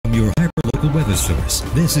weather source.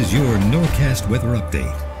 This is your Norcast weather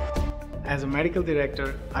update. As a medical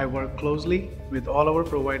director, I work closely with all our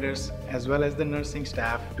providers as well as the nursing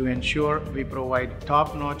staff to ensure we provide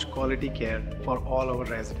top-notch quality care for all our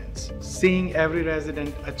residents. Seeing every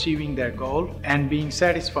resident achieving their goal and being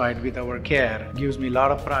satisfied with our care gives me a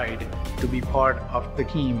lot of pride to be part of the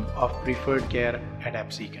team of preferred care at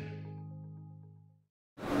Absecon.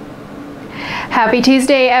 Happy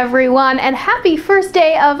Tuesday, everyone, and happy first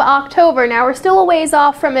day of October. Now, we're still a ways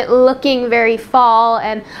off from it looking very fall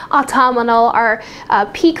and autumnal. Our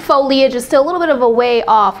peak foliage is still a little bit of a way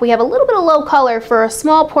off. We have a little bit of low color for a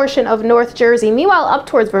small portion of North Jersey. Meanwhile, up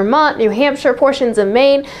towards Vermont, New Hampshire, portions of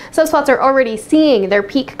Maine, some spots are already seeing their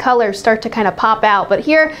peak colors start to kind of pop out. But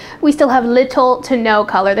here, we still have little to no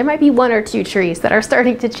color. There might be one or two trees that are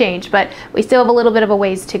starting to change, but we still have a little bit of a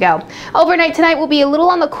ways to go. Overnight tonight will be a little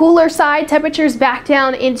on the cooler side. Temperatures back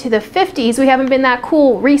down into the 50s. We haven't been that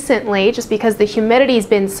cool recently just because the humidity's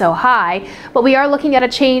been so high, but we are looking at a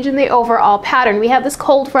change in the overall pattern. We have this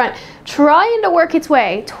cold front trying to work its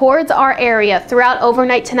way towards our area throughout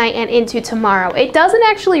overnight tonight and into tomorrow. It doesn't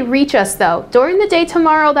actually reach us though. During the day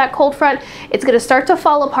tomorrow, that cold front, it's going to start to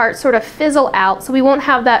fall apart, sort of fizzle out, so we won't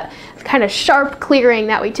have that kind of sharp clearing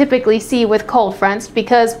that we typically see with cold fronts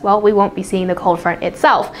because, well, we won't be seeing the cold front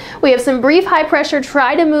itself. We have some brief high pressure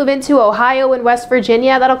try to move into Ohio and West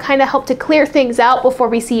Virginia. That'll kind of help to clear things out before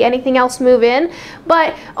we see anything else move in.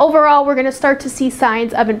 But overall, we're going to start to see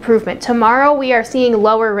signs of improvement. Tomorrow, we are seeing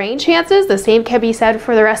lower rain chances. The same can be said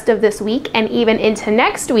for the rest of this week and even into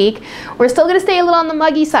next week. We're still going to stay a little on the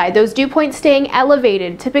muggy side. Those dew points staying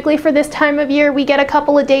elevated. Typically for this time of year, we get a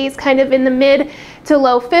couple of days kind of in the mid to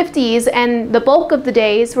low 50s, and the bulk of the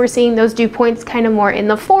days we're seeing those dew points kind of more in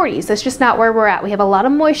the 40s. That's just not where we're at. We have a lot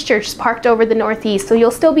of moisture just parked over the northeast, so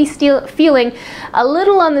you'll still be feeling a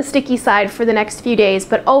little on the sticky side for the next few days,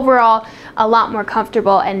 but overall a lot more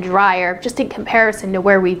comfortable and drier just in comparison to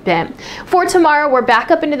where we've been. For tomorrow, we're back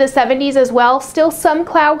up into the 70s as well. Still some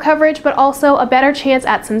cloud coverage, but also a better chance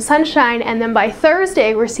at some sunshine. And then by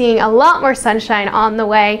Thursday, we're seeing a lot more sunshine on the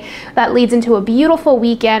way. That leads into a beautiful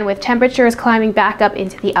weekend with temperatures climbing back up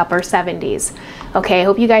into the upper 70s. Okay, I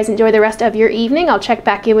hope you guys enjoy the rest of your evening. I'll check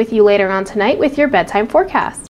back in with you later on tonight with your bedtime forecast.